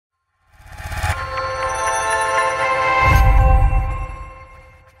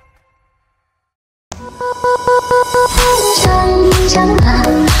chẳng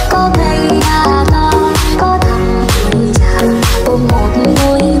hạn có cây đa to, có thầm thì chàng ôm một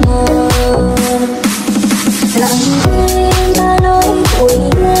ngôi mơ. Lặng im ta nói tuổi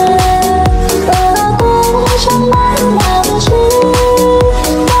đêm, cũng chẳng mãi làm chi.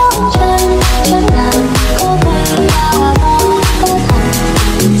 Bóng chân chẳng hạn có cây đa to, có thầm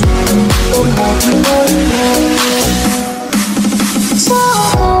thì chàng ôm một ngôi mơ. Gió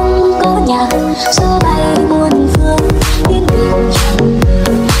không có nhạc, gió bay muôn phương, yên bình chẳng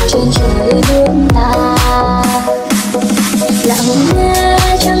trên trời hướng ta. Lặng nghe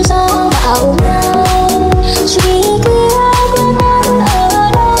chân gió bão nhau, suy kia quên anh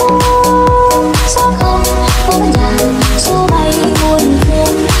ở đâu. Gió không có nhạc, gió bay muôn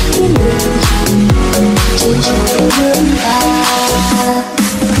phương, yên bình chẳng trên trời hướng ta.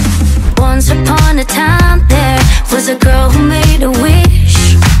 Once upon a time there was a girl who made a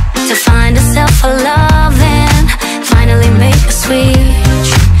wish to find herself a love and finally make a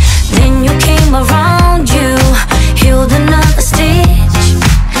switch. Then you came around, you healed another stitch,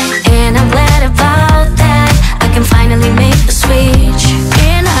 and I'm glad about that. I can finally make the switch.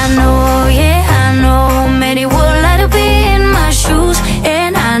 And I know, yeah, I know, many would like to be in my shoes.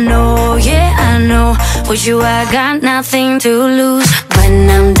 And I know, yeah, I know, with you I got nothing to lose. When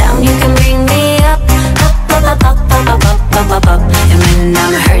I'm down, you can bring me up, up, up, up, up, up, up, up, up, up. And when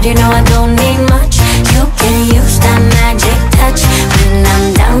I'm hurt, you know I don't need much. You can use that magic touch. When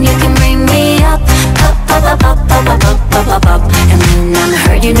I'm down, you can bring me up, up, up, up, up, up, up, up, up, up, up. And when I'm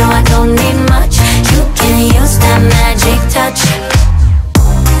hurt, you know I don't need much. You can use that magic touch.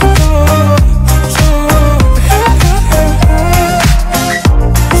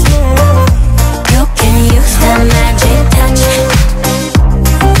 You can use that magic touch.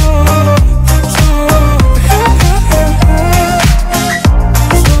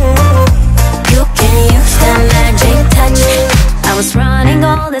 You can use that magic touch. I was running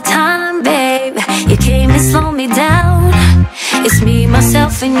all the time, babe. You came and slowed me down. It's me,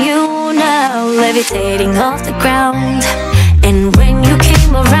 myself, and you now, levitating off the ground. And when you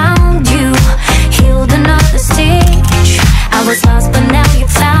came around, you healed another stitch. I was lost, but now you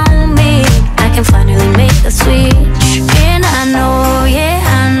found me. I can finally make the switch. And I know, yeah,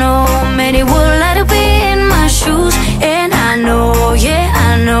 I know, many would like to be in my shoes. And I know, yeah,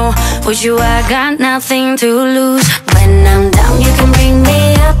 I know, with you I got nothing to lose. When I'm down, you can bring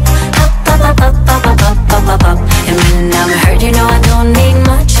me up, up, up, up, up, up, up, up, up, up, up. And when I'm hurt, you know I don't need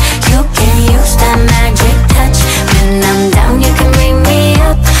much. You can use that magic touch. When I'm down, you can bring me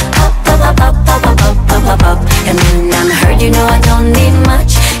up, up, up, up, up, up, up, up, up, up, up. And when I'm hurt, you know I don't need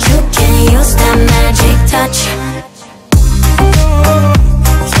much. You can use that magic touch.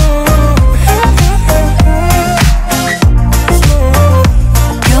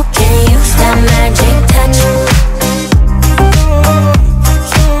 You can use that magic touch.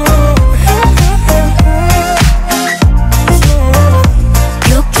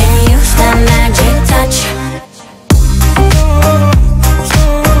 You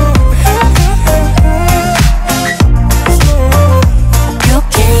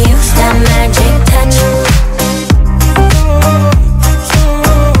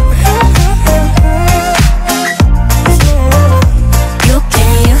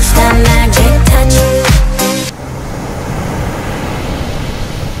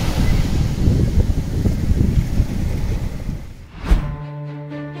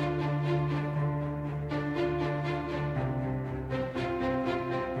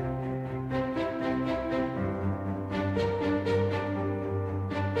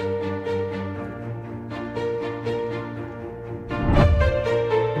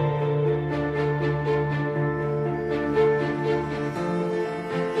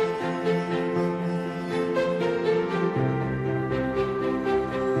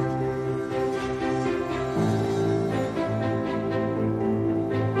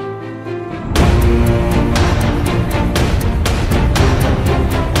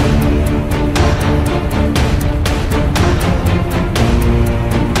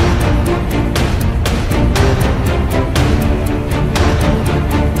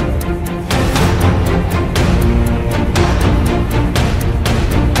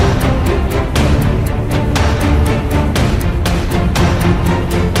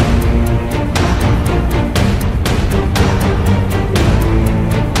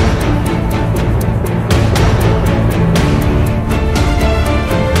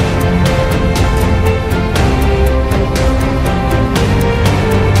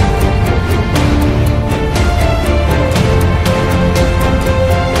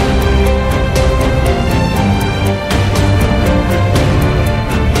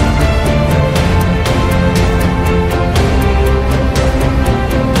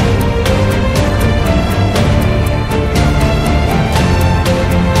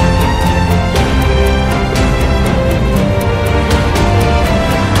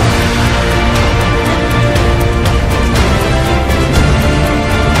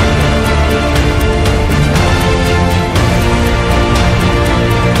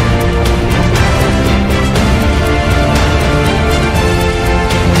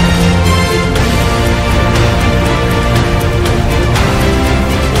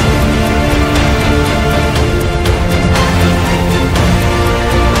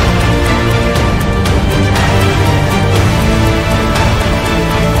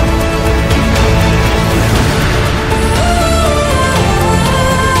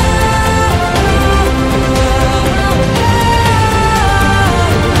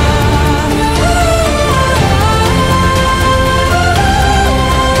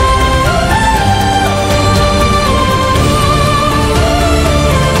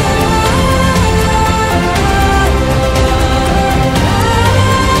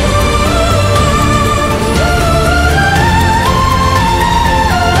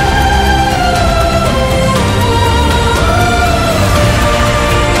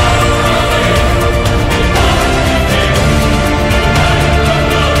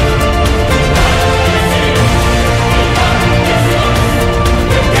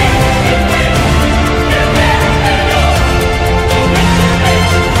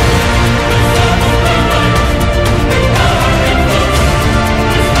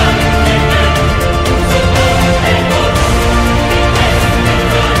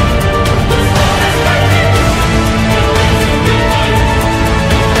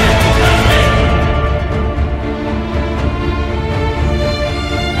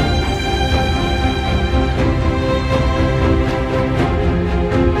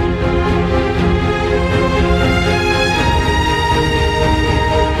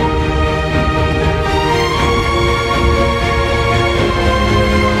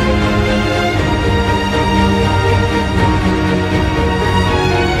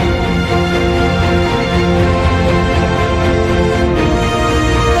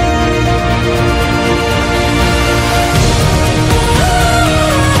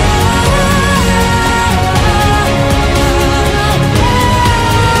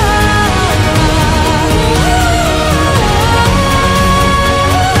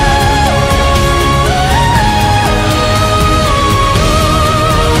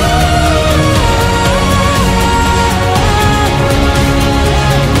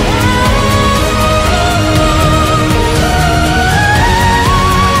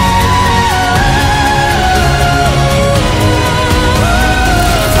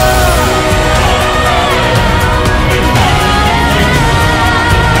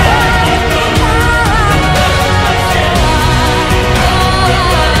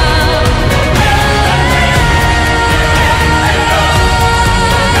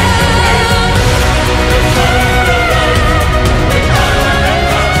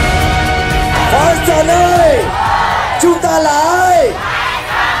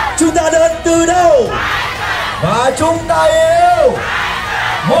và chúng ta yêu.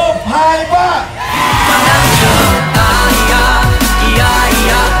 1, 2, 3.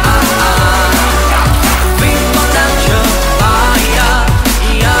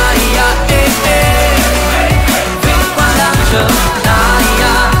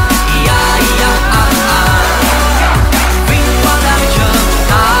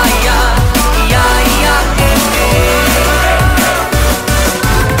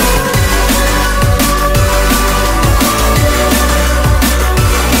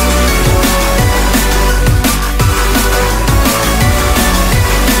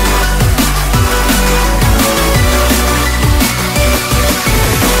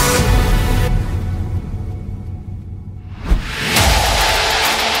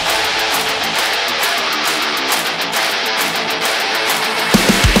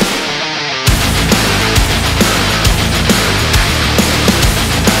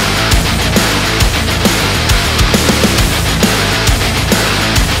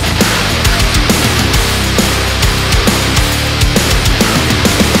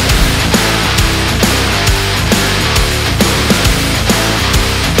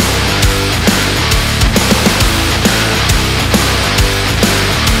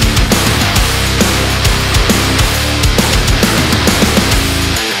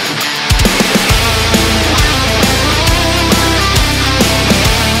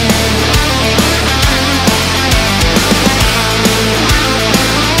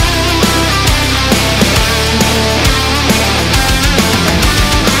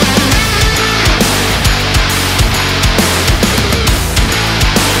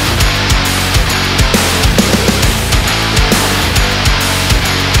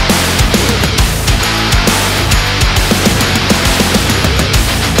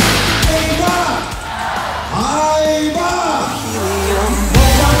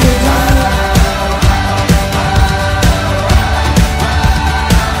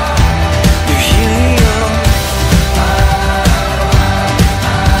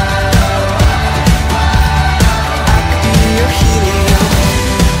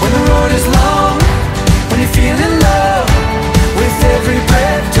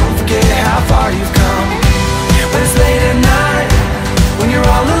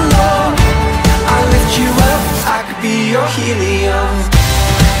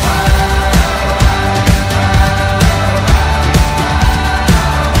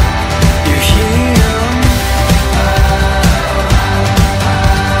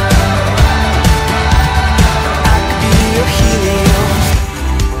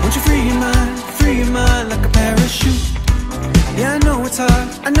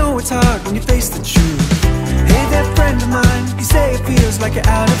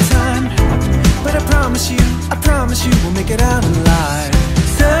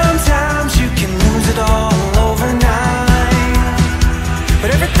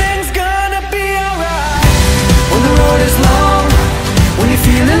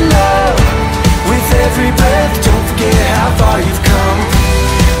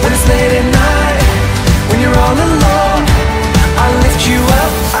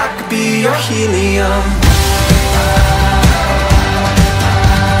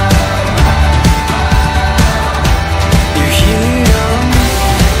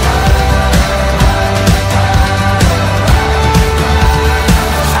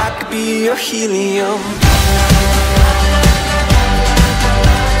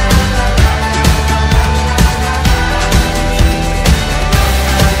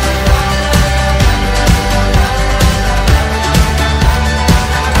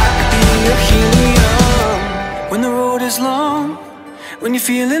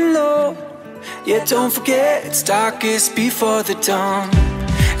 Don't forget, it's darkest before the dawn.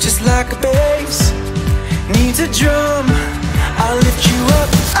 Just like a bass needs a drum, I'll lift you up.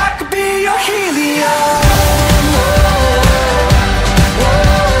 I could be your helium.